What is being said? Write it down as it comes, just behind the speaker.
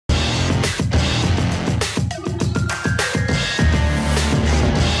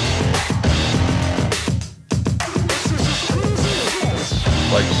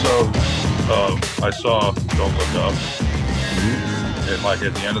I saw Don't Look Up, and like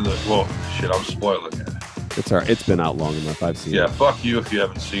at the end of the I'm spoiling it. It's all right. It's been out long enough. I've seen it. Yeah, fuck you if you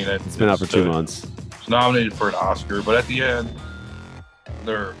haven't seen it. It's been out for 2 months. It's nominated for an Oscar, but at the end,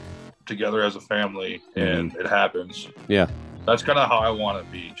 they're together as a family, and it happens. Yeah, that's kind of how I want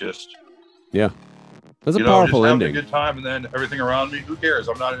to be. Just that's a powerful just ending. Having a good time, and then everything around me, who cares?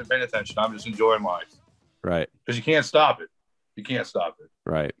 I'm not even paying attention. I'm just enjoying life. Right. Because you can't stop it. You can't stop it.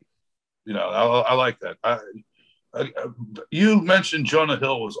 Right. I like that. You mentioned Jonah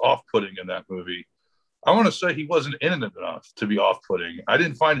Hill was off-putting in that movie. I want to say he wasn't in it enough to be off-putting. I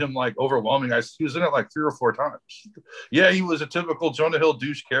didn't find him like overwhelming. He was in it like 3 or 4 times. Yeah, he was a typical Jonah Hill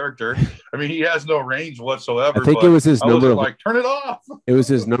douche character. I mean, he has no range whatsoever. I think it was his number of like, turn it off. It was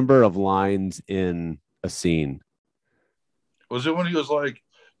his number of lines in a scene. Was it when he was like,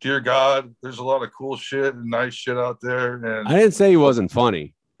 "Dear God, there's a lot of cool shit and nice shit out there"? And I didn't say he wasn't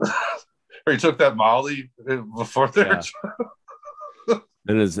funny. Or he took that Molly before there. Yeah.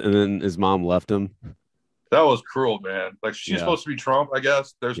 and then his mom left him. That was cruel, man. Like, she's supposed to be Trump, I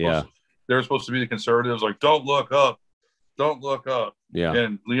guess. They're supposed to be the conservatives. Like, don't look up. Don't look up. Yeah.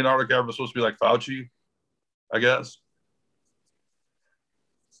 And Leonardo DiCaprio was supposed to be like Fauci, I guess.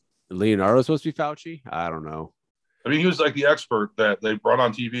 Leonardo's supposed to be Fauci? I don't know. I mean, he was like the expert that they brought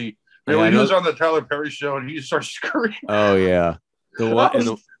on TV. When he was on the Tyler Perry show and he just started screaming. Oh, yeah.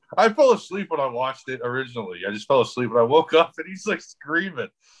 I fell asleep when I watched it originally. I just fell asleep when I woke up and he's like screaming.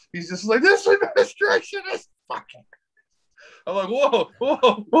 He's just like, "This administration is fucking." I'm like, whoa,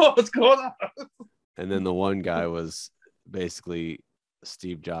 what's going on? And then the one guy was basically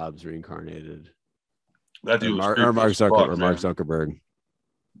Steve Jobs reincarnated. That dude Mark Zuckerberg.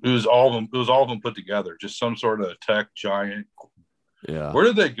 It was all of them. It was all of them put together. Just some sort of tech giant. Yeah. Where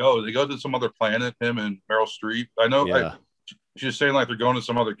did they go? They go to some other planet. Him and Meryl Streep. I know. Yeah. She's saying like they're going to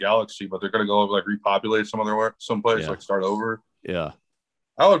some other galaxy, but they're going to go like repopulate someplace, like start over. Yeah.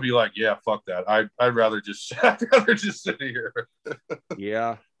 I would be like, yeah, fuck that. I'd rather just sit here.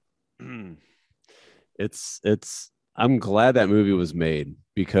 Yeah. I'm glad that movie was made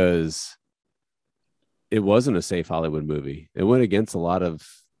because it wasn't a safe Hollywood movie. It went against a lot of.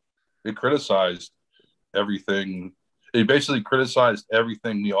 It criticized everything. It basically criticized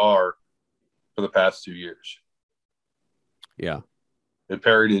everything we are for the past 2 years. Yeah. It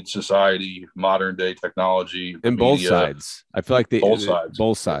parodied society, modern day technology, and both sides. I feel like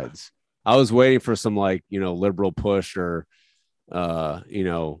both sides. I was waiting for some liberal push or,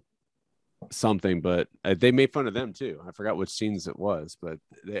 something, but they made fun of them too. I forgot which scenes it was, but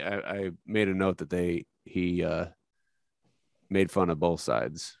I made a note that he made fun of both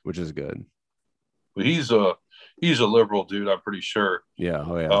sides, which is good. But he's a liberal dude, I'm pretty sure. Yeah.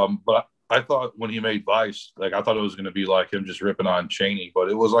 Oh yeah. But I thought when he made Vice, like I thought it was going to be like him just ripping on Cheney, but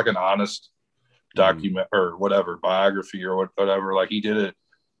it was like an honest document or whatever, biography or whatever. Like he did it.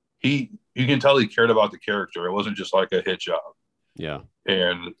 You can tell he cared about the character. It wasn't just like a hit job. Yeah.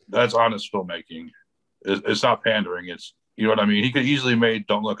 And that's honest filmmaking. It's not pandering. It's, you know what I mean? He could easily made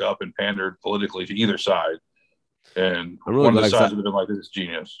Don't Look Up and pandered politically to either side. And one of the sides would have been like, this is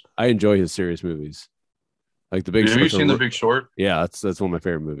genius. I enjoy his serious movies. Like The Big Short. Have you seen The Big Short? Yeah, that's one of my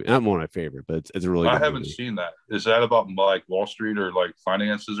favorite movies. Not one of my favorite, but it's a really good I haven't movie. seen that. Is that about like Wall Street or like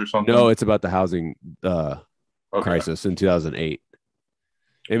finances or something? No, it's about the housing crisis in 2008.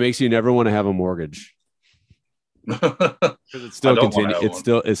 It makes you never want to have a mortgage. Because it's still continuing.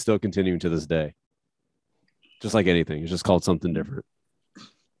 It's still continuing to this day. Just like anything, it's just called something different.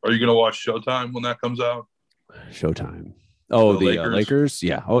 Are you gonna watch Showtime when that comes out? Showtime. Oh, the Lakers.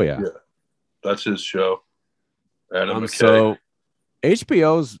 Yeah. Oh yeah. That's his show. Adam McKay. So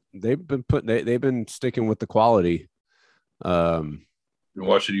HBO's they've been sticking with the quality. You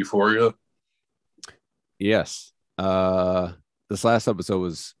watching Euphoria? Yes. This last episode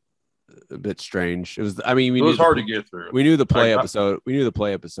was a bit strange. It was. I mean, it was hard to get through. We knew the play episode. We knew the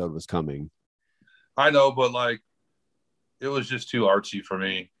play episode was coming. I know, but like, it was just too artsy for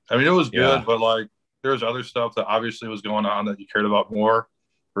me. I mean, it was good, but like, there was other stuff that obviously was going on that you cared about more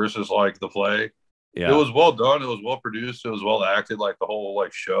versus like the play. Yeah, it was well done. It was well produced. It was well acted, like the whole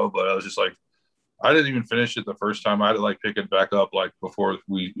like show. But I was just like, I didn't even finish it the first time. I had to like pick it back up like before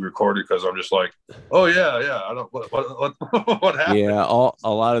we recorded because I'm just like, oh yeah. I don't what happened. Yeah,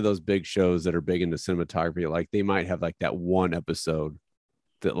 a lot of those big shows that are big into cinematography, like they might have like that one episode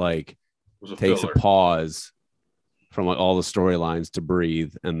that like takes a pause from like all the storylines to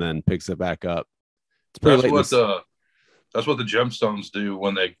breathe and then picks it back up. It's pretty That's what the Gemstones do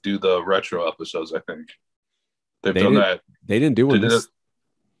when they do the retro episodes, I think. They've done that. They didn't do one.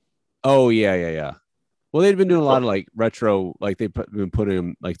 Oh, yeah. Well, they'd been doing a lot of like retro, like been putting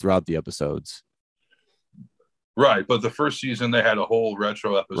them like throughout the episodes. Right, but the first season they had a whole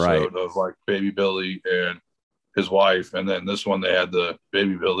retro episode of like Baby Billy and his wife, and then this one they had the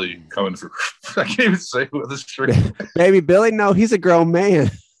Baby Billy coming for. I can't even say what this string. Baby Billy, no, he's a grown man.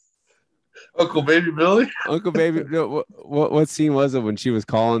 Uncle Baby Billy. Uncle Baby. No, what scene was it when she was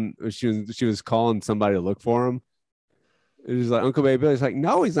calling? She was calling somebody to look for him. It was like Uncle Baby Billy's like,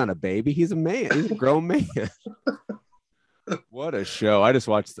 no, he's not a baby. He's a man. He's a grown man. What a show! I just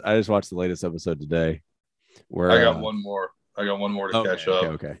watched the latest episode today. Where I got one more. To catch up.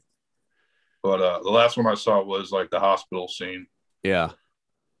 Okay. But the last one I saw was like the hospital scene. Yeah.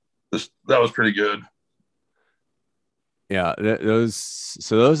 That was pretty good. Yeah, those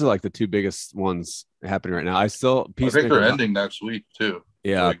are like the two biggest ones happening right now. I think they're ending next week too.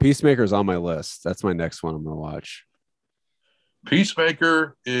 Yeah, Peacemaker's on my list. That's my next one I'm gonna watch.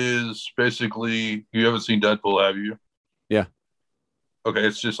 Peacemaker is basically, you haven't seen Deadpool, have you? Yeah. Okay,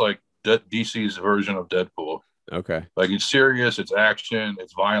 it's just like DC's version of Deadpool. Okay. Like it's serious, it's action,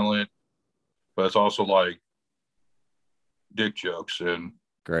 it's violent, but it's also like dick jokes and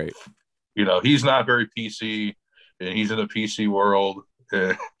great. He's not very PC, and he's in a PC world.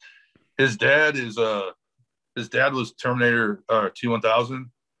 His dad was Terminator T-1000.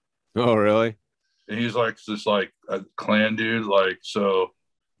 Oh, really? And he's like just like a clan dude. Like, so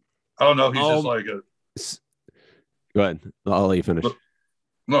I don't know. He's just like a. Go ahead. I'll let you finish.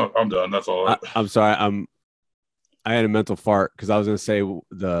 No, I'm done. That's all. I'm sorry. I had a mental fart because I was going to say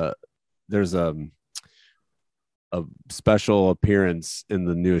there's a special appearance in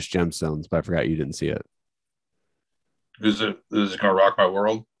the newest Gemstones, but I forgot you didn't see it. Is it gonna rock my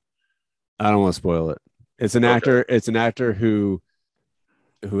world? I don't want to spoil it. It's an actor. It's an actor who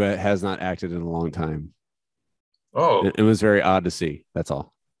has not acted in a long time. Oh, it was very odd to see. That's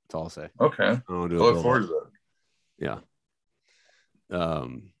all. That's all I'll say. Okay, I look forward to that. Yeah.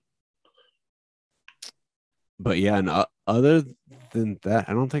 But yeah, and other than that,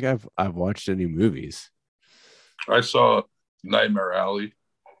 I don't think I've watched any movies. I saw Nightmare Alley,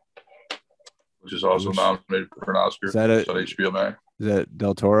 which is also nominated for an Oscar. Is that on HBO Max? Is that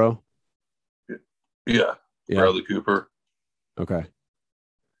Del Toro? Yeah. Bradley Cooper. Okay.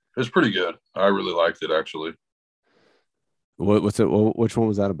 It's pretty good. I really liked it, actually. What's it? Which one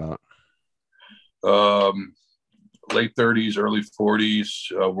was that about? Late 30s, early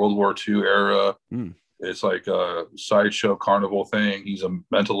 40s, World War II era. It's like a sideshow carnival thing. He's a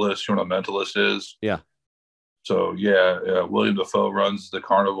mentalist. You know what a mentalist is? Yeah. So, William Dafoe runs the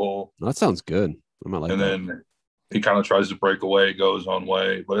carnival. That sounds good. I might like that. And then he kind of tries to break away, go his own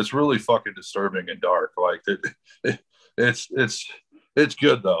way. But it's really fucking disturbing and dark. Like, it's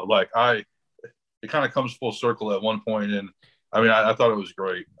good, though. Like, it kind of comes full circle at one point. And, I mean, I thought it was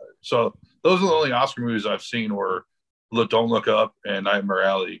great. So, those are the only Oscar movies I've seen were Don't Look Up and Nightmare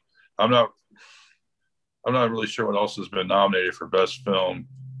Alley. I'm not really sure what else has been nominated for Best Film.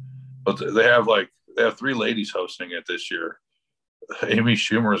 But they have three ladies hosting it this year. Amy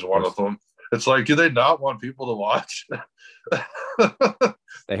Schumer is one of them. It's like, do they not want people to watch?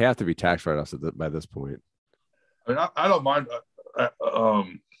 They have to be tax write-offs by this point. I mean, I don't mind.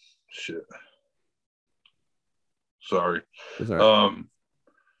 Shit. Sorry. Right.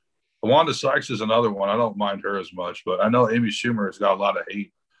 Wanda Sykes is another one. I don't mind her as much, but I know Amy Schumer has got a lot of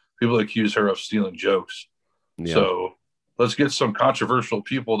hate. People accuse her of stealing jokes. Yeah. So let's get some controversial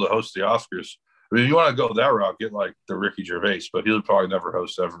people to host the Oscars. I mean, if you want to go that route, get like the Ricky Gervais, but he'll probably never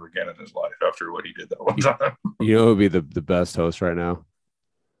host ever again in his life after what he did that one time. You know who would be the best host right now?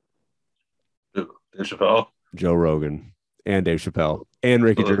 Dave Chappelle? Joe Rogan and Dave Chappelle and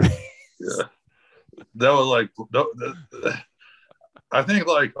Ricky Gervais. Yeah. That was I think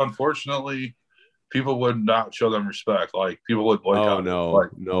unfortunately people would not show them respect. Like people would boycott. Oh no,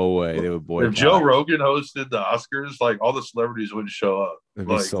 no way. They would boycott. If Joe Rogan hosted the Oscars, all the celebrities wouldn't show up. It'd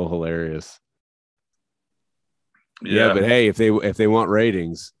be so hilarious. Yeah, but hey, if they want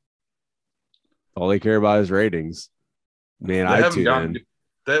ratings, all they care about is ratings. Man,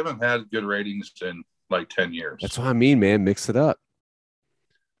 they haven't had good ratings in 10 years. That's what I mean, man. Mix it up.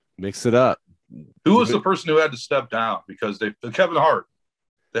 Who was the person who had to step down because Kevin Hart?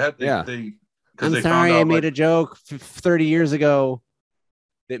 I'm sorry, I made a joke 30 years ago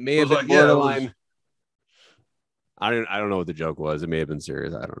that may have been borderline. I don't know what the joke was. It may have been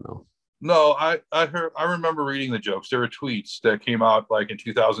serious. I don't know. No, I remember reading the jokes. There were tweets that came out in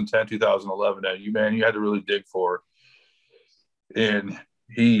 2010, 2011 that you had to really dig for. And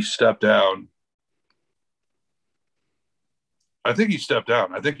he stepped down. I think he stepped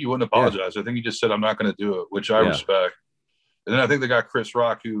down. I think he wouldn't apologize. I think he just said, I'm not going to do it, which I respect. And then I think they got Chris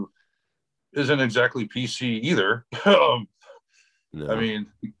Rock, who isn't exactly PC either. No. I mean,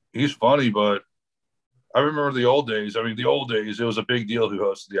 he's funny, but I remember the old days. I mean, the old days, it was a big deal who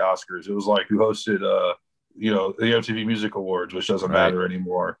hosted the Oscars. It was like who hosted, the MTV Music Awards, which doesn't matter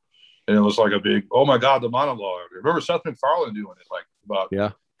anymore. And it was like a big, oh my God, the monologue. I remember Seth MacFarlane doing it like about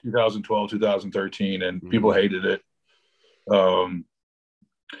 2012, 2013, and people hated it.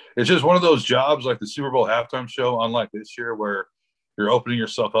 It's just one of those jobs like the Super Bowl halftime show, unlike this year, where you're opening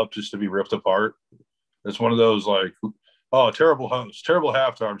yourself up just to be ripped apart. It's one of those like, oh, terrible host, terrible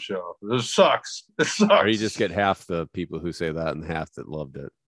halftime show. This sucks. It sucks. Or you just get half the people who say that and half that loved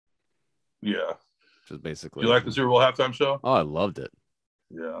it. Yeah. Just basically. You like the Super Bowl halftime show? Oh, I loved it.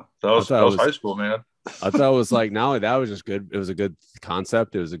 Yeah. That was high school, man. I thought it was like, not only that was just good. It was a good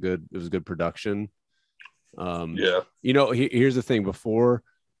concept. It was a good production. Here's the thing. Before,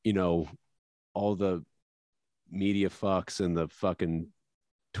 all the media fucks and the fucking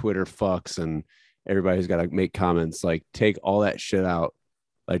Twitter fucks and everybody who's got to make comments, like, take all that shit out.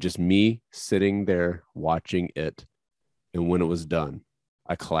 Like, just me sitting there watching it, and when it was done,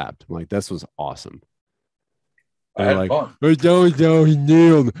 I clapped. I'm like, this was awesome. I had fun. I don't know, he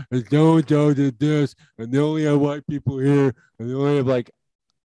kneeled. I don't know, did this, and they only have white people here, and they only have like,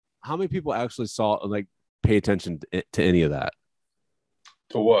 how many people actually saw, like, pay attention to any of that?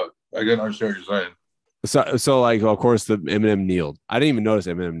 To what? I didn't understand what you're saying. So like, of course, the Eminem kneeled. I didn't even notice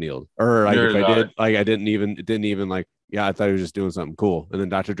Eminem kneeled, or like, if I did, like, I didn't even like, yeah, I thought he was just doing something cool. And then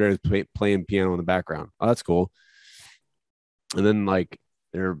Dr. Dre was playing piano in the background. Oh, that's cool. And then like,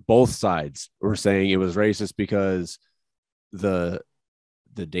 they're both sides were saying it was racist because the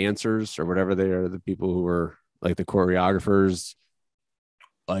dancers or whatever they are, the people who were like the choreographers,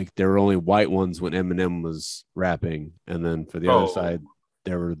 like there were only white ones when Eminem was rapping, and then for the other side,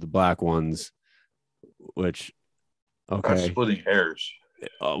 there were the black ones. Which, okay, that's splitting hairs.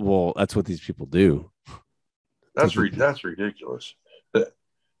 Well, that's what these people do. That's ridiculous. The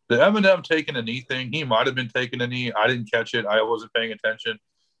Eminem taking a knee thing, he might have been taking a knee. I didn't catch it. I wasn't paying attention.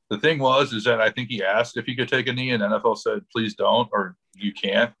 The thing is that I think he asked if he could take a knee, and NFL said, please don't, or you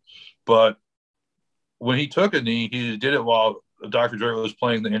can't. But when he took a knee, he did it while Dr. Dre was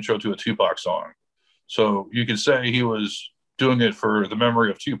playing the intro to a Tupac song. So you could say he was doing it for the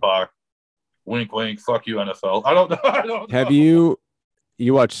memory of Tupac. Wink, wink, fuck you, NFL. I don't know. Have you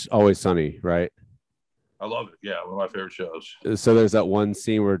watched Always Sunny, right? I love it. Yeah, one of my favorite shows. So there's that one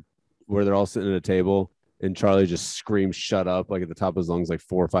scene where they're all sitting at a table and Charlie just screams "shut up" like at the top of his lungs like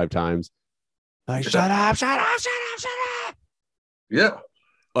 4 or 5 times. Like, shut up, shut up, shut up, shut up. Yeah.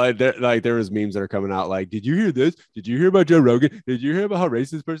 There was memes that are coming out like, did you hear this? Did you hear about Joe Rogan? Did you hear about how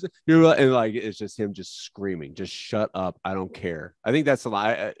racist person? And like, it's just him just screaming, just shut up, I don't care. I think that's the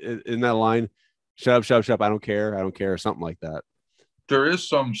line. Isn't that a line? Shut up, shut up, shut up, I don't care, or something like that. There is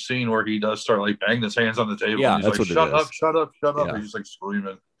some scene where he does start like banging his hands on the table. Yeah, and he's that's like, what it is. Shut up. Yeah. He's like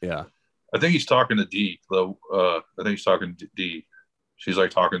screaming. Yeah. I think he's talking to D, though. I think he's talking to D. She's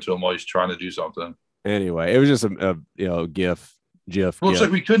like talking to him while he's trying to do something. Anyway, it was just a GIF. Well, it's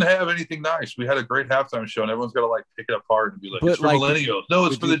like we couldn't have anything nice. We had a great halftime show, and everyone's got to like pick it apart and be like, it's for millennials. No,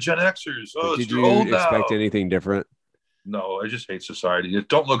 it's for the Gen Xers. Oh, it's for old now. Did you expect anything different? No, I just hate society.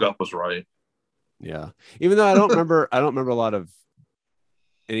 Don't Look Up was right. Yeah. Even though I don't remember a lot of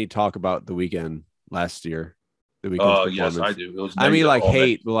any talk about The Weeknd last year. The Weeknd's yes, I do. It was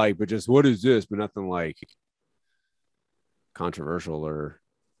hate, but just what is this? But nothing like controversial or.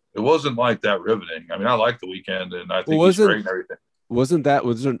 It wasn't like that riveting. I mean, I like The Weeknd, and I think he's great and everything. Wasn't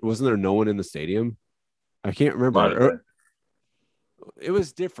there no one in the stadium? I can't remember. It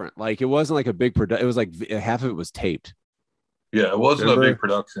was different. Like, it wasn't like a big production. It was like half of it was taped. Yeah, it wasn't a big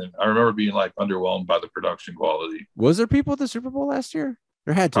production. I remember being like underwhelmed by the production quality. Was there people at the Super Bowl last year?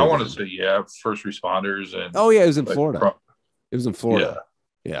 There had to. I want to say, yeah, first responders and. Oh yeah, it was in Florida. It was in Florida.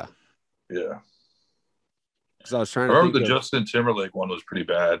 Yeah. Because I was trying to. I remember the Justin Timberlake one was pretty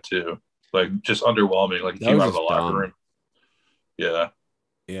bad too. Like, just underwhelming. Like, he came out of the locker room. Yeah.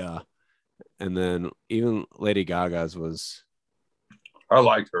 Yeah. And then even Lady Gaga's was. I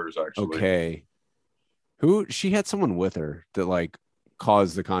liked hers actually. Okay. She had someone with her that like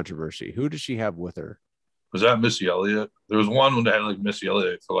caused the controversy. Who did she have with her? Was that Missy Elliott? There was one when they had like Missy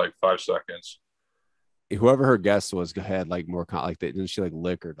Elliott for like 5 seconds. Whoever her guest was had like more like that. Didn't she like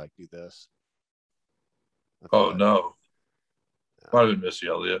lick or like do this? Oh no. Might have been Missy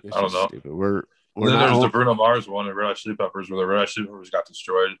Elliott. I don't know. Stupid. We're then there's the Bruno Mars one and Red Hot Chili Peppers, where the Red Hot Chili Peppers got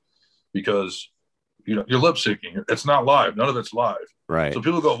destroyed because you're lip syncing. It's not live. None of it's live. Right. So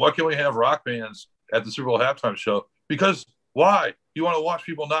people go, why can't we have rock bands at the Super Bowl halftime show? Because why? You want to watch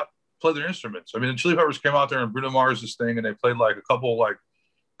people not play their instruments. I mean, the Chili Peppers came out there and Bruno Mars' thing, and they played like a couple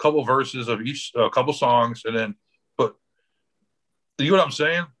couple verses of each, a couple songs, and then but you know what I'm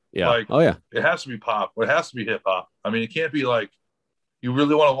saying? Yeah. Like, oh yeah, it has to be pop. It has to be hip hop. I mean, it can't be like you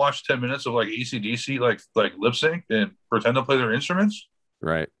really want to watch 10 minutes of like AC/DC, like lip sync and pretend to play their instruments,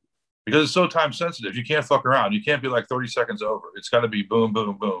 right? Because it's so time sensitive. You can't fuck around. You can't be like 30 seconds over. It's got to be boom,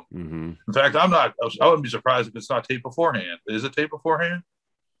 boom, boom. Mm-hmm. In fact, I wouldn't be surprised if it's not taped beforehand. Is it taped beforehand?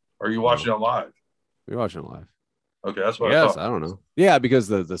 Or are you watching it live? We're watching it live. Okay, that's what I I thought. I don't know. Yeah, because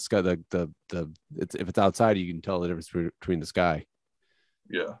the sky, if it's outside, you can tell the difference between the sky.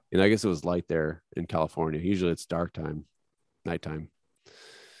 Yeah. And I guess it was light there in California. Usually it's dark time, nighttime.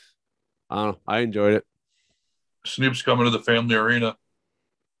 I don't know. I enjoyed it. Snoop's coming to the Family Arena.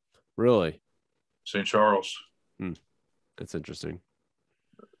 Really? St. Charles. That's interesting.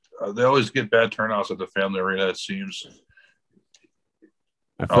 They always get bad turnouts at the Family Arena, it seems.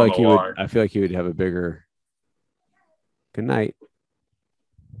 I feel like he would have a bigger. Good night.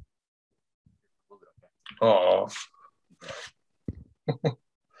 Oh.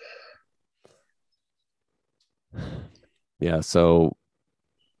 Yeah, so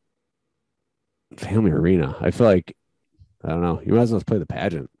Family Arena. I feel like, I don't know, you might as well play the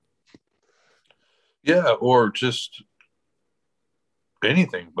pageant. Yeah, or just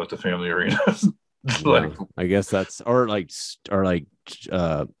anything but the Family Arena. Like, I guess that's or Chaffetz.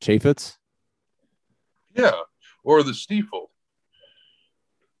 Yeah, or the Stiefel.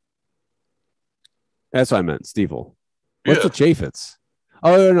 That's what I meant, Stiefel. What's the Chaffetz?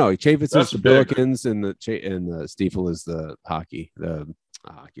 Oh no, Chaffetz is the Billikens, and the Stiefel is the hockey, the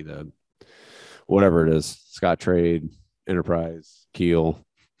whatever it is. Scott Trade, Enterprise, Kiel,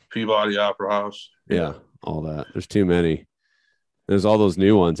 Peabody Opera House. Yeah, all that. There's too many. There's all those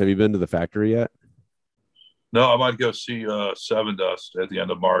new ones. Have you been to the Factory yet? No, I might go see Seven Dust at the end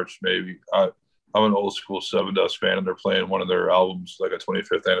of March, maybe. I'm an old school Seven Dust fan, and they're playing one of their albums, like a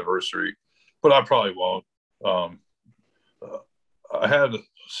 25th anniversary. But I probably won't. I had to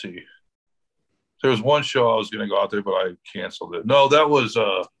see. There was one show I was going to go out there, but I canceled it. No, that was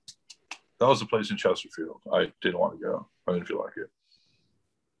the place in Chesterfield. I didn't want to go. I didn't feel like it.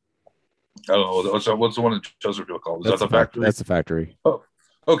 I don't know. What's the one in Chesterfield called? Is that the Factory? That's the Factory. Oh,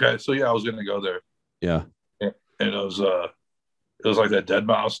 okay. So yeah, I was going to go there. Yeah. And it was like that Dead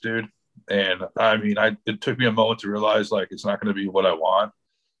Mouse dude. And I mean, it took me a moment to realize like it's not going to be what I want.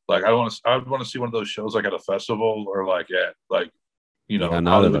 Like I want to see one of those shows like at a festival or like at like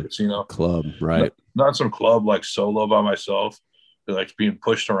not at a casino club, right? Not some club like solo by myself, like being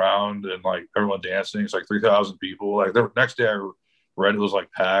pushed around and like everyone dancing. It's like 3,000 people. Like the next day I read it was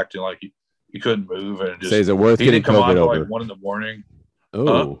like packed and like you couldn't move and it just. Is it worth getting COVID over? Like 1 a.m.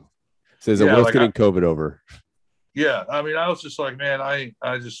 Oh, says it worth getting COVID over? Yeah, I mean, I was just like, man, I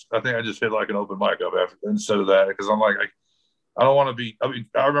think I just hit like an open mic up after instead of that because I'm like I don't want to be. I mean,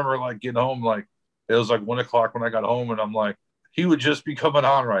 I remember like getting home like it was like 1 o'clock when I got home and I'm like, he would just be coming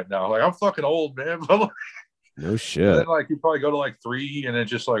on right now. Like I'm fucking old, man. But, like, no shit. And then like you probably go to like 3 and then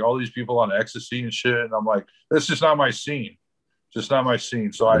just like all these people on ecstasy and shit, and I'm like, that's just not my scene. Just not my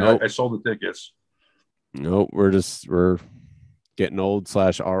scene. So I sold the tickets. Nope, we're getting old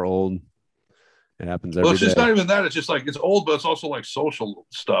 / are old. It happens every day. Well, it's just not even that. It's just like it's old, but it's also like social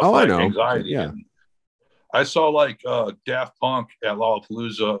stuff. Oh, like I know. Anxiety. Yeah. And I saw like Daft Punk at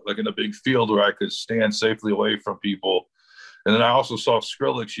Lollapalooza, like in a big field where I could stand safely away from people. And then I also saw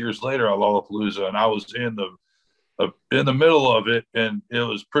Skrillex years later at Lollapalooza, and I was in the middle of it, and it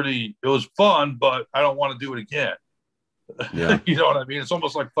was fun, but I don't want to do it again. Yeah. You know what I mean? It's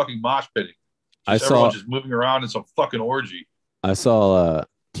almost like fucking mosh pitting. Everyone's just moving around in some fucking orgy. I saw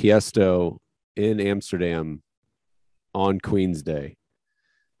Tiesto in Amsterdam on Queen's Day.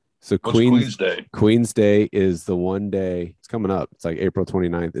 So Queen's Day? Queen's Day is the one day, it's coming up. It's like April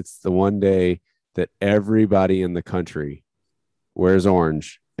 29th. It's the one day that everybody in the country wears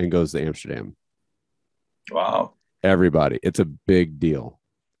orange and goes to Amsterdam. Wow. Everybody. It's a big deal.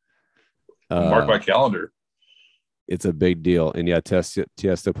 Mark my calendar. It's a big deal. And yeah,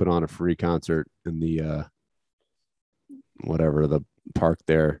 Tiesto put on a free concert in the the park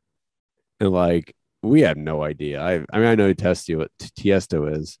there. And like we had no idea. I mean, I know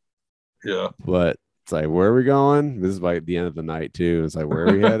Tiesto is. Yeah. But it's like, where are we going? This is like the end of the night too. It's like, where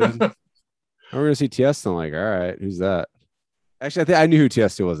are we headed? We're gonna see Tiesto. I'm like, all right, who's that? Actually, I think I knew who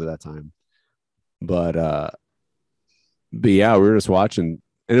Tiesto was at that time. But yeah, we were just watching.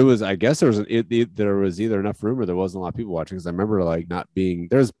 And it was, I guess there was either enough room or there wasn't a lot of people watching because I remember like not being,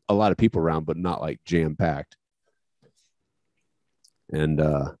 there's a lot of people around, but not like jam packed. And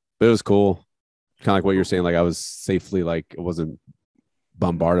but it was cool. Kind of like what you're saying, like I was safely, like it wasn't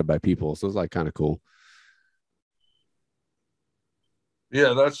bombarded by people. So it was like kind of cool.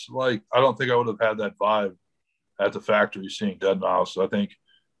 Yeah, that's like, I don't think I would have had that vibe at the factory seeing Deadmau5. I think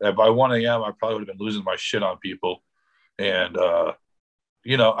that by 1 a.m. I probably would have been losing my shit on people. And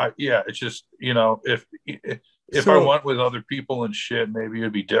it's just, if I went with other people and shit, maybe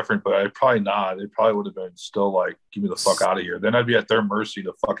it'd be different, but I'd probably not. It probably would have been still like, give me the fuck out of here. Then I'd be at their mercy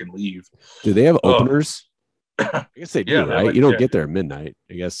to fucking leave. Do they have openers? I guess they do, right? You don't get there at midnight,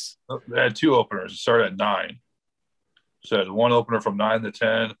 I guess. They had 2 openers. It started at 9. So it had 1 opener from 9 to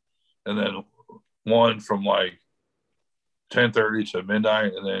 10, and then one from like 10:30 to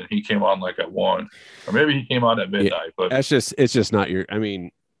midnight, and then he came on like at 1, or maybe he came on at midnight. But it's just not your. I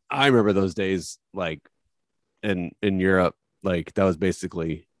mean, I remember those days like in Europe, like that was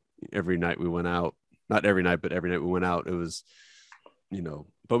basically every night we went out. Not every night, but every night we went out. It was,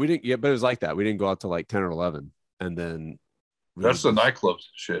 but we didn't. Yeah, but it was like that. We didn't go out till like 10 or 11, and then that's the nightclub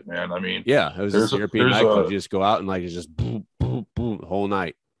shit, man. I mean, yeah, it was just European nightclub. You just go out and like it's just boom, boom, boom the whole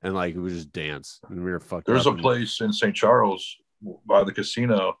night. And like we just dance, and we were fucked. There's a place in St. Charles by the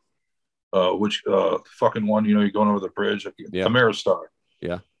casino, which fucking one, you're going over the bridge, Ameristar.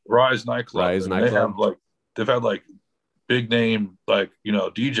 Yeah, Rise nightclub. They've had like big name like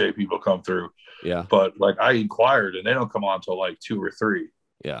DJ people come through. Yeah, but like I inquired, and they don't come on till like 2 or 3.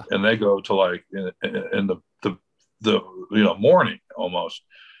 Yeah, and they go to like in the morning almost.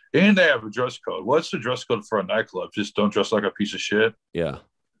 And they have a dress code. What's the dress code for a nightclub? Just don't dress like a piece of shit. Yeah.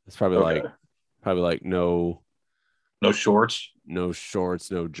 It's probably like no shorts, no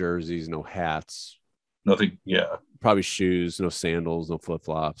jerseys, no hats, nothing. Yeah, probably shoes, no sandals, no flip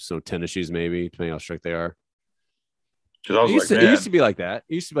flops, no tennis shoes, maybe depending how strict they are. It used to be like that.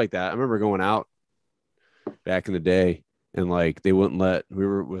 I remember going out back in the day, and like they wouldn't let. We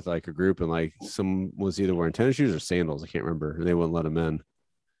were with like a group, and like some was either wearing tennis shoes or sandals. I can't remember, and they wouldn't let them in.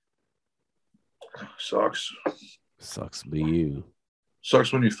 Sucks to be you.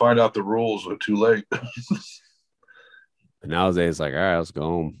 Sucks when you find out the rules are too late. But nowadays, like, all right, let's go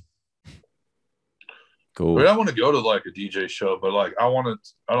home. Cool. I mean, I want to go to like a DJ show, but like I don't want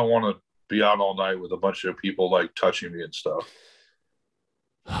to be out all night with a bunch of people like touching me and stuff.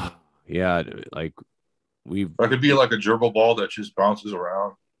 Yeah, like I could be like a gerbil ball that just bounces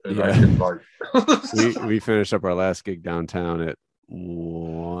around. And I can like we finished up our last gig downtown at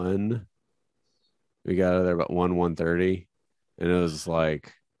 1. We got out of there about 1:30. And it was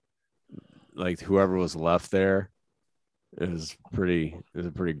like whoever was left there, it was a pretty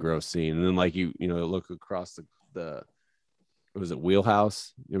gross scene. And then like you look across the was it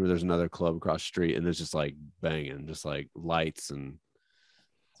Wheelhouse? Remember there's another club across the street, and there's just like banging, just like lights, and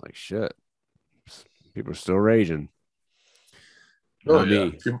it's like shit. People are still raging. Oh yeah,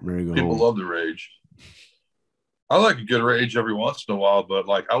 people love the rage. I like a good rage every once in a while, but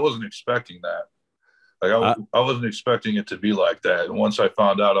like I wasn't expecting that. Like I wasn't expecting it to be like that. And once I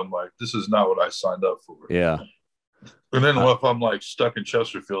found out, I'm like, this is not what I signed up for. Yeah. And then what if I'm like stuck in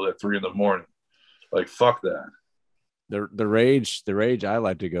Chesterfield at 3 a.m? Like, fuck that. The rage I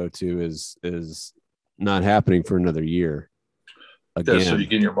like to go to is not happening for another year. Again. Yeah, so you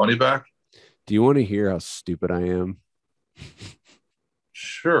get your money back? Do you want to hear how stupid I am?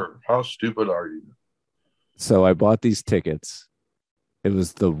 Sure. How stupid are you? So I bought these tickets. It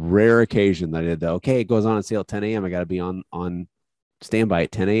was the rare occasion that I did that. Okay, it goes on sale at 10 a.m. I got to be on standby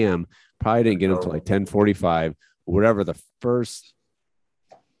at 10 a.m. Probably didn't get them until like 10:45, whatever the first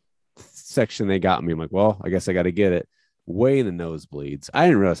section they got me. I'm like, well, I guess I got to get it. Way in the nosebleeds. I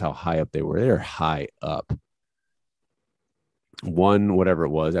didn't realize how high up they were. They're high up. Whatever it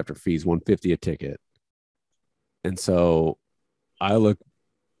was after fees, $150 a ticket. And so I look.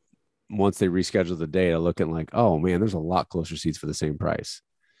 Once they rescheduled the date, I look at like, oh man, there's a lot closer seats for the same price.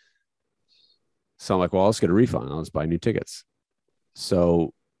 So I'm like, well, I'll just get a refund. I'll just buy new tickets.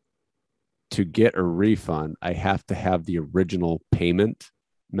 So to get a refund, I have to have the original payment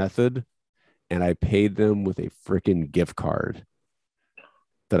method. And I paid them with a freaking gift card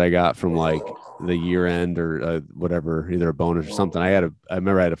that I got from like the year end or whatever, either a bonus or something. I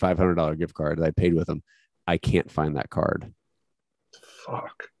remember I had a $500 gift card that I paid with them. I can't find that card.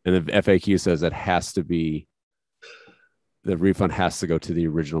 Fuck. And the FAQ says it has to be, the refund has to go to the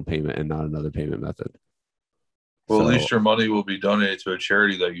original payment and not another payment method. Well, at least your money will be donated to a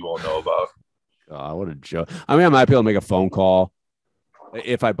charity that you won't know about. Oh, what a joke. I mean, I might be able to make a phone call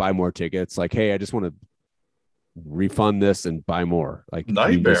if I buy more tickets. Like, hey, I just want to refund this and buy more. Like,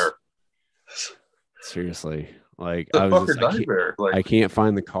 nightmare. Seriously. Like, I can't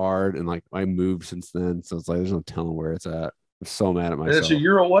find the card, and like I moved since then. So it's like, there's no telling where it's at. I'm so mad at myself. And it's a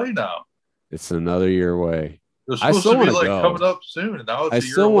year away now. It's another year away. I still want to go. Coming up soon. And now it's I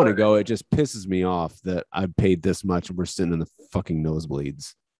still want to go. It just pisses me off that I paid this much and we're sitting in the fucking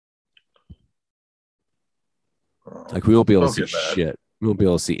nosebleeds. Like we won't be able to see shit. We won't be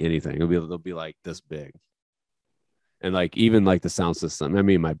able to see anything. They'll be like this big. And like even like the sound system, I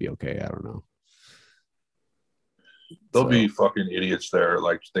mean, it might be okay. I don't know. There'll be fucking idiots there,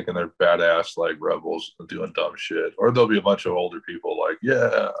 like thinking they're badass, like rebels and doing dumb shit. Or there'll be a bunch of older people, like,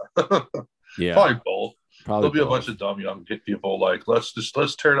 yeah, probably both. There'll be a bunch of dumb young people, like, let's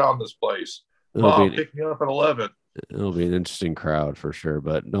tear down this place. Mom, pick me up at 11. It'll be an interesting crowd for sure,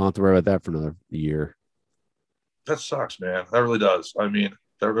 but don't have to worry about that for another year. That sucks, man. That really does. I mean,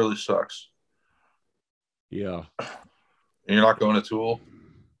 that really sucks. Yeah. And you're not going to Tool?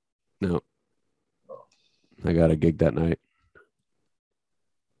 No. I got a gig that night.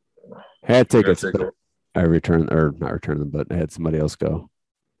 Had tickets, but I returned, or not returned them, but I had somebody else go.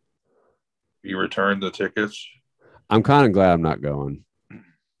 You returned the tickets? I'm kind of glad I'm not going.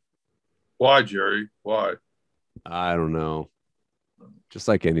 Why, Jerry? Why? I don't know. Just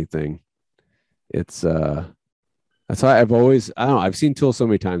like anything. It's that's why I've always, I don't know, I've seen Tool so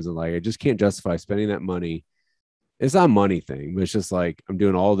many times and like I just can't justify spending that money. It's not a money thing, but it's just like I'm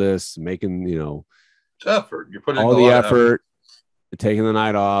doing all this, making, you know, it's effort. You're putting all the effort, taking the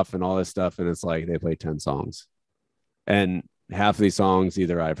night off and all this stuff, and it's like they play 10 songs. And half of these songs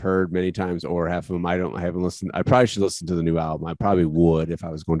either I've heard many times or half of them I haven't listened. I probably should listen to the new album. I probably would if I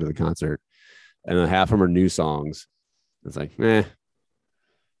was going to the concert. And then half of them are new songs. It's like, they're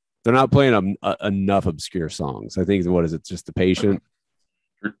not playing enough obscure songs. I think, what is it? Just The Patient.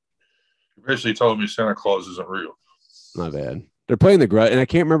 You're basically telling me Santa Claus isn't real. Not bad. They're playing The Grudge, and I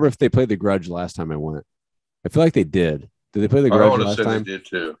can't remember if they played The Grudge last time I went. I feel like they did. Did they play The Grudge last time? I want to say they did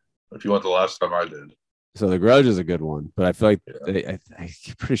too. If you went the last time, I did. So The Grudge is a good one, but I feel like I'm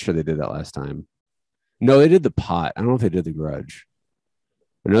pretty sure they did that last time. No, they did The Pot. I don't know if they did The Grudge.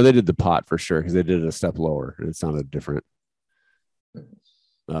 I know they did The Pot for sure because they did it a step lower and it sounded different.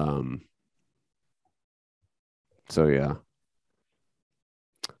 So yeah,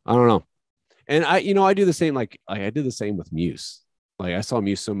 I don't know. And I do the same. Like I did the same with Muse. Like I saw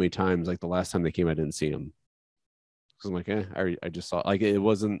Muse so many times. Like the last time they came, I didn't see them. So I'm like, I just saw. Like it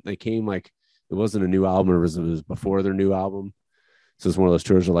wasn't. They came like it wasn't a new album. It was before their new album. So it's one of those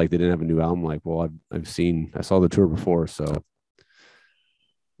tours where like they didn't have a new album. Like, well, I saw the tour before. So.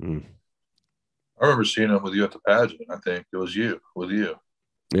 I remember seeing them with you at the pageant. I think it was you with you.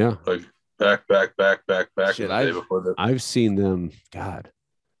 Yeah. Like back. Shit, I've seen them. God.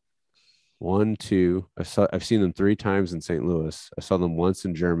 1, 2. I've seen them 3 times in St. Louis. I saw them once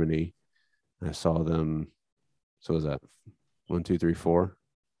in Germany. I saw them. So was that 1, 2, 3, 4? Is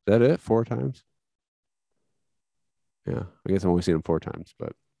that it? 4 times? Yeah, I guess I've only seen them 4 times.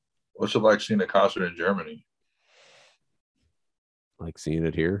 But what's it like seeing a concert in Germany? Like seeing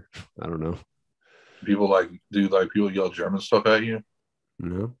it here? I don't know. People people yell German stuff at you?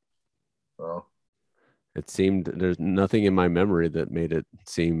 No. Oh. It seemed there's nothing in my memory that made it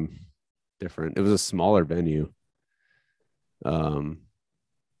seem different. It was a smaller venue.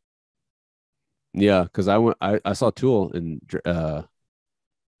 Yeah, because I saw Tool in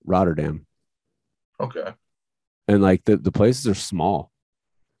Rotterdam. Okay. And like the places are small.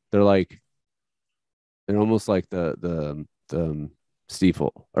 They're almost like the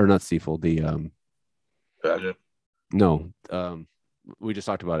Stiefel, or not Stiefel, the pageant. No, we just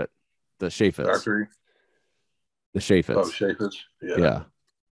talked about it. The Chaffetz. Factory. The Chaffetz. Oh, Chaffetz. Yeah. Yeah.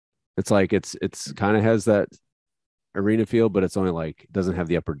 It's like it's kind of has that arena feel, but it's only like it doesn't have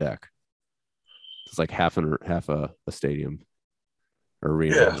the upper deck. It's like half a stadium or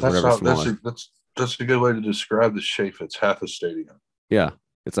arena. Yeah, that's a good way to describe the Chaffetz. Half a stadium. Yeah,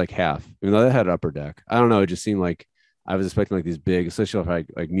 it's like half. Even though they had upper deck, I don't know. It just seemed like I was expecting like these big, especially if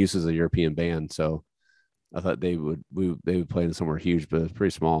like Muse is a European band, so I thought they would play in somewhere huge, but it's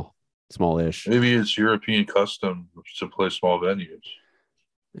pretty smallish. Maybe it's European custom to play small venues.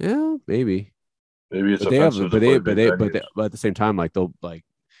 Yeah, maybe. Maybe it's but at the same time, like they'll like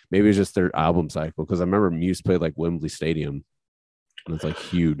maybe it's just their album cycle, because I remember Muse played like Wembley Stadium, and it's like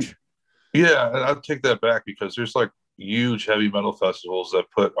huge. Yeah, and I'd take that back because there's like huge heavy metal festivals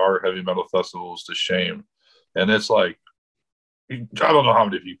that put our heavy metal festivals to shame, and it's like I don't know how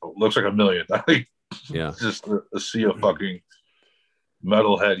many people. It looks like 1 million. Yeah, just a sea of fucking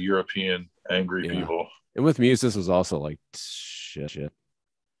metalhead European angry people. And with Muse, this was also like shit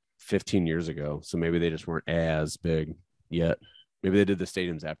 15 years ago, so maybe they just weren't as big yet. Maybe they did the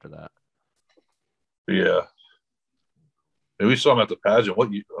stadiums after that. Yeah, and we saw them at the pageant. I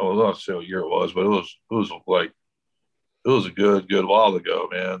don't know what year it was, but it was a good while ago,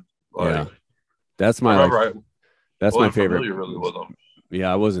 man. Like, yeah, that's my favorite. Really with them.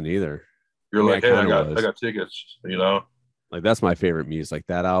 Yeah, I wasn't either. You're like, hey, I got tickets, you know. Like that's my favorite Muse, like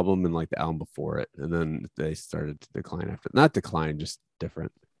that album and like the album before it. And then they started to decline after. Not decline, just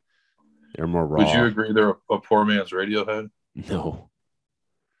different. They're more raw. Would you agree they're a poor man's Radiohead? No.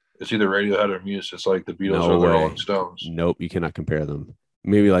 It's either Radiohead or Muse. It's like the Beatles or the Rolling Stones. Nope, you cannot compare them.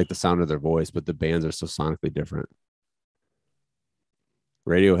 Maybe like the sound of their voice, but the bands are so sonically different.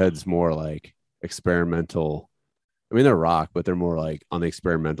 Radiohead's more like experimental. I mean, they're rock, but they're more like on the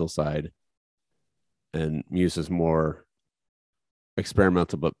experimental side. And Muse is more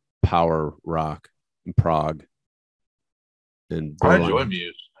experimental, but power rock and prog. And I enjoy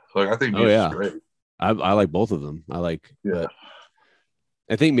Muse. Like I think Muse is great. I like both of them. I like, but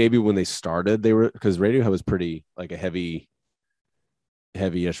I think maybe when they started, they were because Radiohead was pretty like a heavy-ish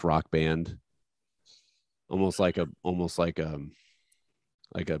rock band, almost like a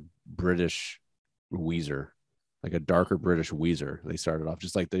British Weezer, like a darker British Weezer. They started off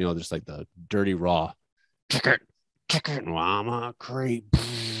just like just like the dirty raw, chicken, llama, creep,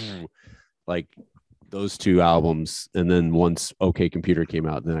 like those two albums. And then once OK Computer came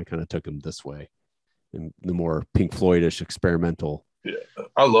out, then I kind of took them this way, and the more Pink Floyd-ish experimental. Yeah,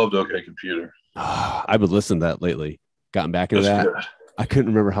 I loved OK Computer. I've been listening to that lately. Gotten back into that. Good. I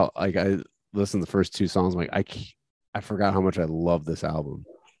couldn't remember how. Like I listened to the first two songs. I'm like I forgot how much I love this album.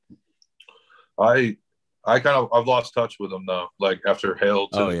 I've lost touch with them though. Like after Hail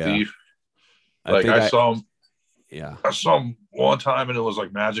to the Thief, like I saw him. Yeah, I saw him one time and it was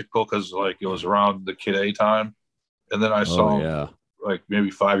like magical because like it was around the Kid A time, and then I saw him like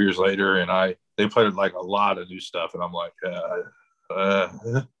maybe 5 years later, and they played like a lot of new stuff, and I'm like, I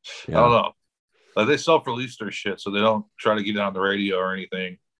don't know. Like they self-release their shit, so they don't try to get it on the radio or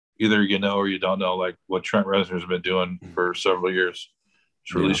anything. Either you know or you don't know, like what Trent Reznor's been doing for several years.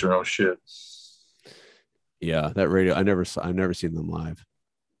 Just release your own shit. Yeah, that radio. I've never seen them live,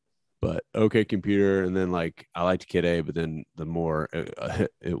 but OK Computer, and then like I liked Kid A, but then the more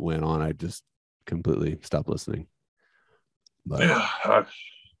it went on, I just completely stopped listening. But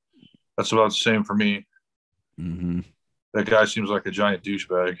that's about the same for me. Mm-hmm. That guy seems like a giant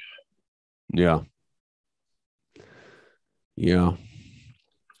douchebag. Yeah.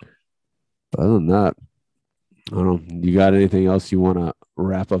 But other than that, I don't know. You got anything else you want to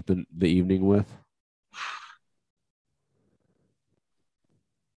wrap up the evening with?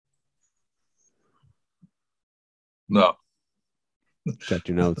 No. Check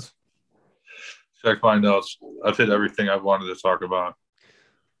your notes. Check my notes. I've hit everything I wanted to talk about.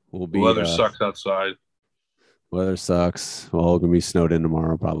 The weather sucks outside. Weather sucks. Well, we're going to be snowed in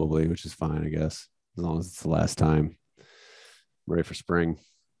tomorrow probably, which is fine, I guess, as long as it's the last time. I'm ready for spring.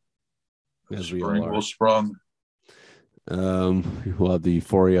 Spring will sprung. We'll have the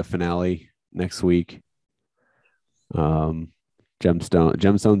Euphoria finale next week.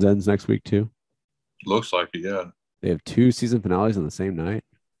 Gemstones ends next week too. Looks like it, yeah. They have 2 season finales on the same night.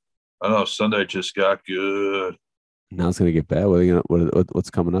 I know Sunday just got good. Now it's gonna get bad. What's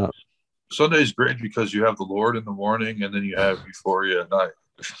coming up? Sunday's great because you have the Lord in the morning and then you have Euphoria at night.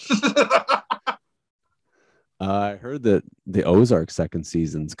 I heard that the Ozark second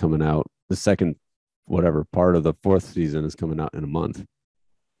season's coming out. The second, whatever part of the 4th season is coming out in a month.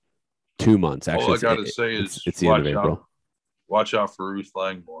 2 months, actually. All I got to say is it's the end of April. Watch out for Ruth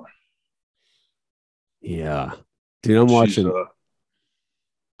Langmore. Yeah. Dude, I'm watching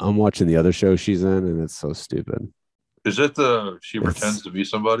the other show she's in, and it's so stupid. Is it she pretends to be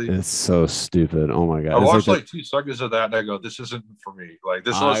somebody? It's so stupid. Oh my god! I watched like 2 seconds of that, and I go, "This isn't for me." Like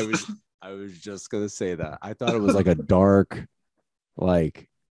this was. I was just gonna say that. I thought it was like a dark, like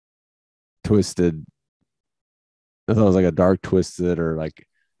twisted. I thought it was like a dark twisted or like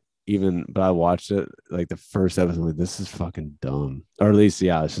even. But I watched it like the first episode. I'm like, this is fucking dumb. Or at least,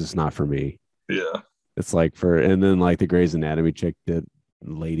 it's just not for me. Yeah. It's like and then like the Grey's Anatomy chick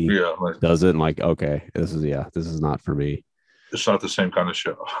lady does it, and like, okay, this is not for me. It's not the same kind of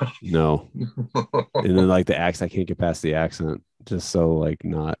show. No. And then like the accent, I can't get past the accent. Just so like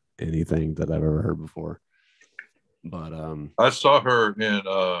not anything that I've ever heard before. But I saw her in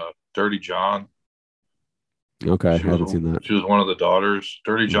Dirty John. Okay, I haven't seen that. She was one of the daughters.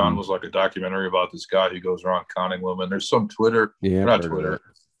 Dirty John was like a documentary about this guy who goes around conning women. There's some Tinder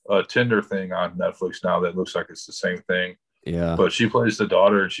thing on Netflix now that looks like it's the same thing. Yeah. But she plays the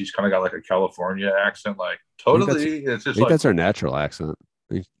daughter and she's kind of got like a California accent, like totally. It's just I think that's her natural accent.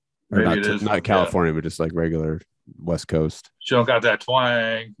 Maybe it is. Not California, but just like regular West Coast. She don't got that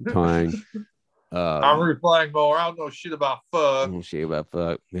twang. I'm Ruth Langmore. I don't know shit about fuck.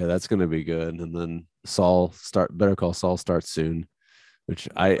 Yeah, that's gonna be good. And then Better Call Saul starts soon, which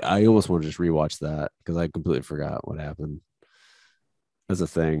I almost want to just rewatch that because I completely forgot what happened. That's a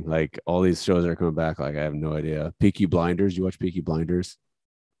thing. Like all these shows are coming back. Like I have no idea. Peaky Blinders. You watch Peaky Blinders?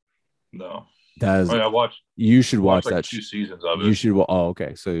 No. That is. I watched. You should watch like that. 2 seasons of it. You should. Oh,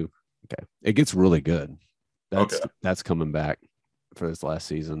 okay. So, okay, it gets really good. That's coming back for this last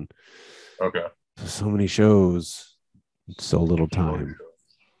season. Okay. So many shows, so little time.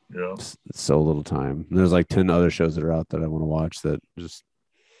 Yeah. So little time. And there's like 10 other shows that are out that I want to watch that just.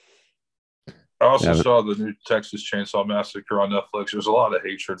 I also saw the new Texas Chainsaw Massacre on Netflix. There's a lot of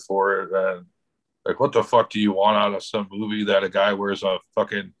hatred for it, and like, what the fuck do you want out of some movie that a guy wears a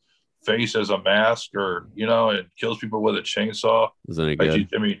fucking face as a mask, or and kills people with a chainsaw? Isn't it good?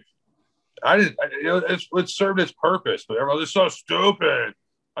 I mean, it served its purpose, but everyone is so stupid.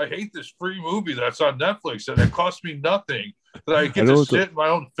 I hate this free movie that's on Netflix and it costs me nothing that I get to sit in my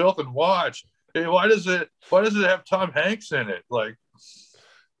own filth and watch. Hey, why does it have Tom Hanks in it? Like,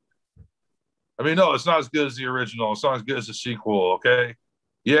 I mean, no, it's not as good as the original. It's not as good as the sequel. Okay,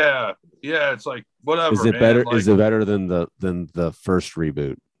 yeah, it's like whatever. Is it better? Like, is it better than the first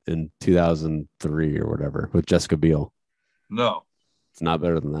reboot in 2003 or whatever with Jessica Biel? No, it's not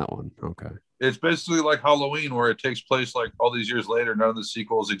better than that one. Okay, it's basically like Halloween, where it takes place like all these years later. None of the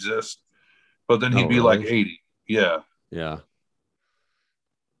sequels exist, but then he'd be like 80. Yeah.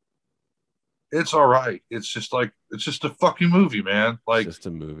 It's all right. It's just a fucking movie, man. Like, it's just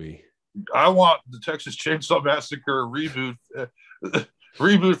a movie. I want the Texas Chainsaw Massacre reboot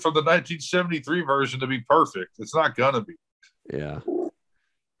from the 1973 version to be perfect. It's not gonna be. Yeah.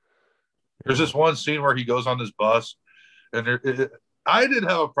 There's this one scene where he goes on this bus, and I didn't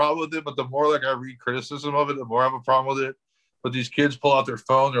have a problem with it, but the more like I read criticism of it, the more I have a problem with it. But these kids pull out their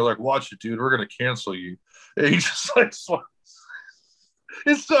phone, they're like, "Watch it, dude. We're gonna cancel you." And he just like,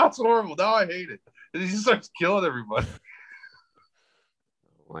 it sounds horrible. Now I hate it. And he just starts killing everybody.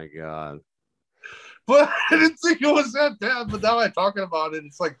 Oh my God. But I didn't think it was that bad. But now I'm talking about it,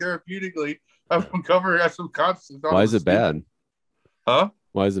 it's like therapeutically, I've uncovered some concepts. Why is it bad? Huh?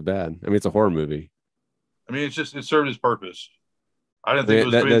 Why is it bad? I mean, it's a horror movie. I mean, it served its purpose. I didn't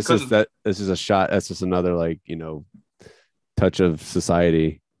think it was this is a shot. That's just another touch of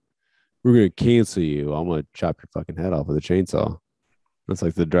society. We're gonna cancel you. I'm gonna chop your fucking head off with a chainsaw. That's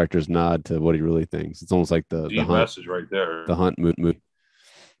like the director's nod to what he really thinks. It's almost like the Hunt message right there. The Hunt movie.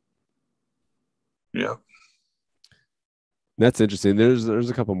 Yeah, that's interesting. There's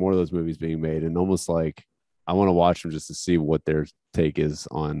a couple more of those movies being made, and almost like I want to watch them just to see what their take is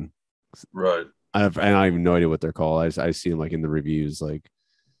on. Right. I have no idea what they're called. I see them like in the reviews, like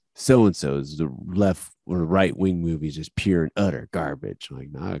so and so's the left or right wing movie is just pure and utter garbage. I'm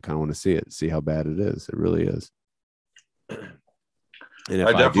like, nah, I kind of want to see how bad it is. It really is. And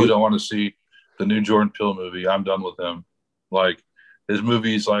I definitely don't want to see the new Jordan Peele movie. I'm done with him. Like, his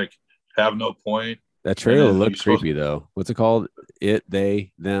movies have no point. That trailer looked creepy though. What's it called? It,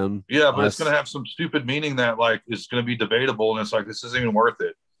 they, them. Yeah, but it's gonna have some stupid meaning that is gonna be debatable, and it's like this isn't even worth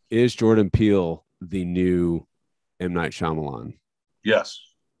it. Is Jordan Peele the new M. Night Shyamalan? Yes,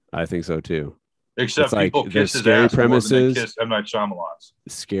 I think so too. Except people kiss his ass more than they kiss M. Night Shyamalan's.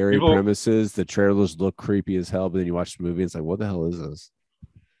 Scary premises. The trailers look creepy as hell, but then you watch the movie, it's like, what the hell is this?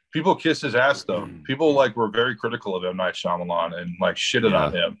 People kiss his ass though. People were very critical of M. Night Shyamalan and shitted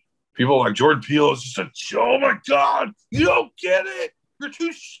on him. People like Jordan Peele is just oh my God, you don't get it. You're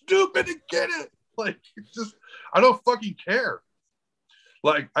too stupid to get it. I don't fucking care.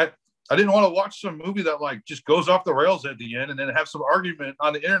 I didn't want to watch some movie that just goes off the rails at the end and then have some argument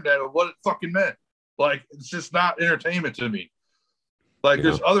on the internet of what it fucking meant. It's just not entertainment to me.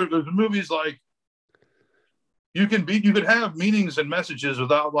 There's movies you can have meanings and messages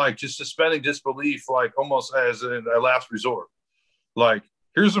without just suspending disbelief, almost as a last resort.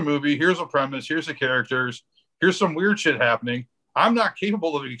 Here's a movie, here's a premise, here's the characters, here's some weird shit happening. I'm not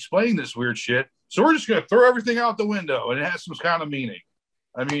capable of explaining this weird shit, so we're just going to throw everything out the window, and it has some kind of meaning.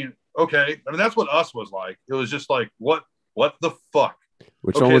 I mean, okay. I mean, that's what Us was like. It was just what the fuck?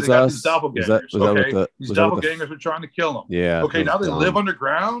 Which one was Us? These doppelgangers. These doppelgangers were trying to kill them. Yeah. Okay, now they live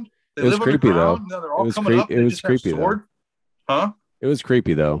underground. It was creepy though. Now they're all coming up. It was creepy though. Huh? It was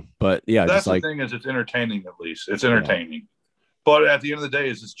creepy though. But yeah, that's the thing is it's entertaining at least. It's entertaining. Yeah. But at the end of the day,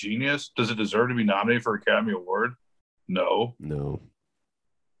 is this genius? Does it deserve to be nominated for an Academy Award? No.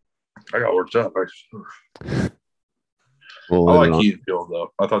 I got worked up. I like Key and Peele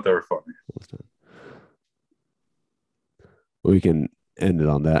though. I thought they were funny. We can end it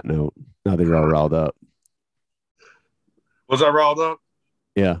on that note. Now that you're all riled up. Was I riled up?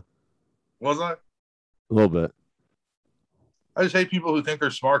 Yeah. Was I? A little bit. I just hate people who think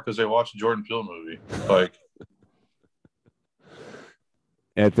they're smart because they watch a Jordan Peele movie.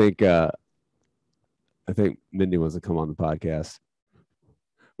 I think Mindy wants to come on the podcast.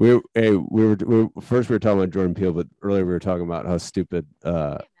 First we were talking about Jordan Peele, but earlier we were talking about how stupid.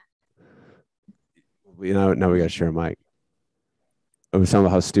 Now we got to share a mic. I was talking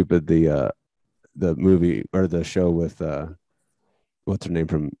about how stupid the movie or the show with what's her name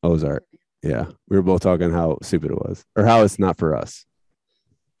from Ozark. Yeah, we were both talking how stupid it was, or how it's not for us.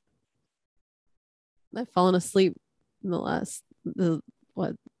 I've fallen asleep in the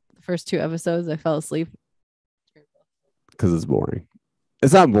first 2 episodes. I fell asleep because it's boring.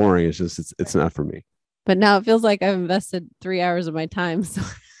 It's not boring. It's just it's not for me. But now it feels like I've invested 3 hours of my time, so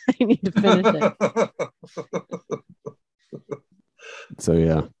I need to finish it. So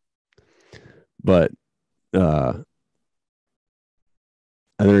yeah, but are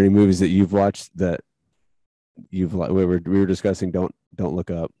there any movies that you've watched that you've like? We were discussing Don't Look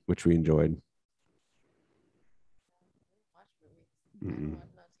Up, which we enjoyed. Mm-mm.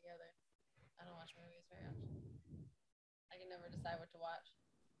 Not together. I don't watch movies very often. I can never decide what to watch.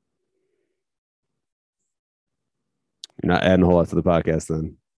 You're not adding a whole lot to the podcast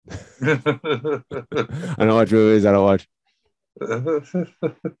then. I don't watch movies. I don't watch.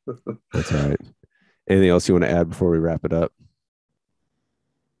 That's all right. Anything else you want to add before we wrap it up? I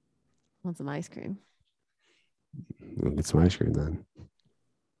want some ice cream. We'll get some ice cream then.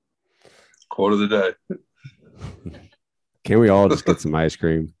 Quote of the day. Can we all just get some ice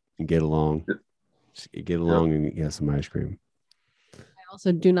cream and get along? Just get along and get some ice cream. I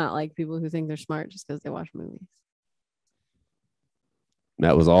also do not like people who think they're smart just because they watch movies.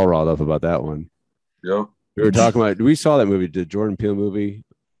 That was all riled up about that one. Yep. We were talking about. We saw that movie, the Jordan Peele movie.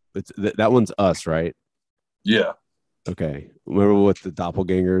 That one's Us, right? Yeah. Okay. Remember with the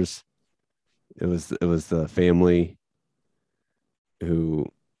doppelgangers? It was the family who.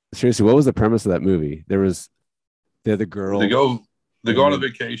 Seriously, what was the premise of that movie? They're the girl. They go on a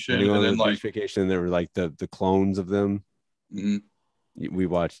vacation, and then like vacation. There were like the clones of them. Mm-hmm. We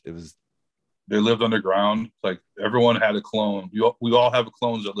watched. It was. They lived underground. Like everyone had a clone. We all have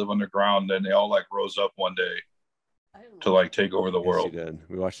clones that live underground, and they all like rose up one day to like take over the world. Yes, you did.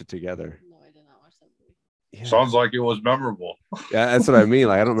 We watched it together. No, I did not watch that movie. Yeah. Sounds like it was memorable. Yeah, that's what I mean.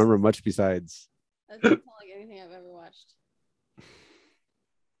 Like I don't remember much besides. That doesn't sound like anything I've ever watched. I'm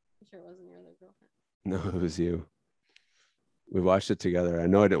sure it wasn't your other girlfriend. No, it was you. We watched it together. I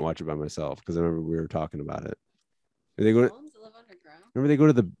know I didn't watch it by myself because I remember we were talking about it. Did they go to, remember they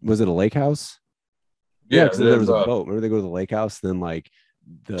go to was it a lake house? Yeah, because there was a boat. Remember they go to the lake house, then like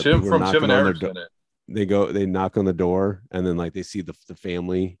Tim from Tim and Eric's in it. They knock on the door, and then like they see the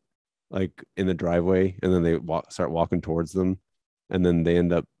family like in the driveway, and then they start walking towards them, and then they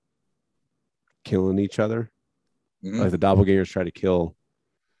end up killing each other. Mm-hmm. Like the doppelgangers try to kill.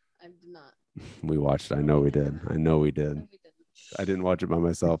 I did not. We watched. I know we did. I didn't watch it by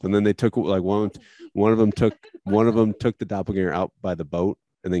myself. And then they took like one of them took the doppelganger out by the boat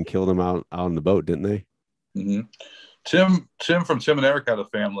and then killed him out on the boat, didn't they? Mm-hmm. Tim from Tim and Eric had a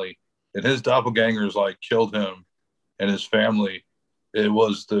family, and his doppelgangers like killed him and his family. It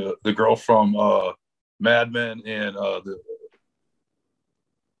was the girl from Mad Men and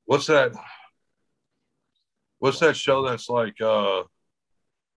what's that show that's like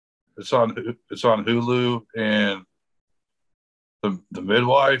it's on Hulu, and the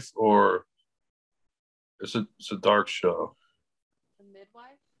midwife, or it's a dark show. The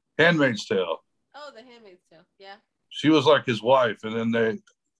midwife? Handmaid's Tale. Oh, The Handmaid's Tale. Yeah. She was like his wife, and then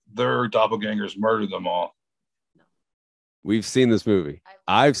their doppelgangers murdered them all. No. We've seen this movie.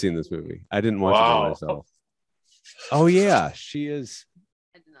 I've seen this movie. I didn't watch it by myself. Oh yeah, she is.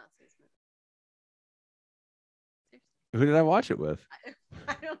 I did not see this movie. Who did I watch it with?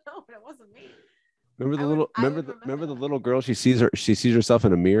 I don't know, but it wasn't me. Remember the little girl? She sees herself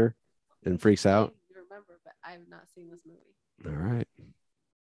in a mirror and freaks out. I remember, but I have not seen this movie. All right.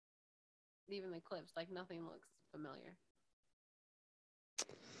 Even the clips, like nothing looks familiar.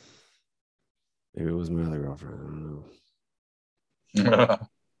 Maybe it was my other girlfriend. I don't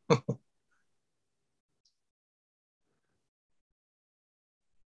know.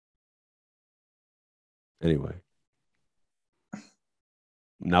 Anyway,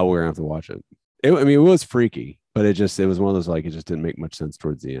 now we're gonna have to watch it. It was freaky, but it was one of those like it just didn't make much sense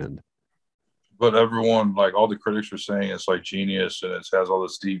towards the end. But everyone, like all the critics, are saying it's like genius and it has all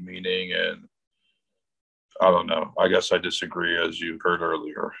this deep meaning, and I don't know. I guess I disagree, as you heard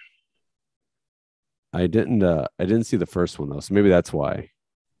earlier. I didn't see the first one though, so maybe that's why.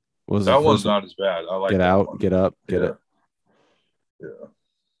 That one's not as bad. I like Get Out, one. Get Up, Get It. Yeah.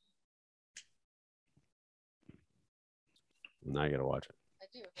 Now you gotta watch it. I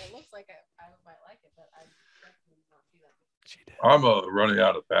do. It looks like I might like it, but I definitely not see that. She did. I'm running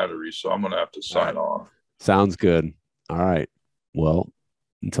out of batteries, so I'm gonna have to sign off. Sounds good. All right. Well,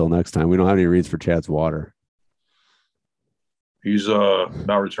 Until next time, we don't have any reads for Chad's water. He's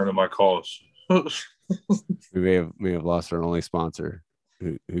not returning my calls. We may have lost our only sponsor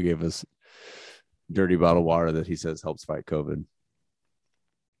who gave us dirty bottled water that he says helps fight COVID.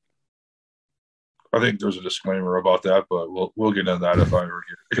 I think there's a disclaimer about that, but we'll get into that if I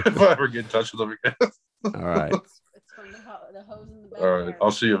ever get in touch with him again. All right. It's from the hose in the back. All right.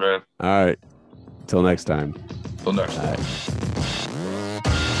 I'll see you, man. All right. Till next time. Till next time.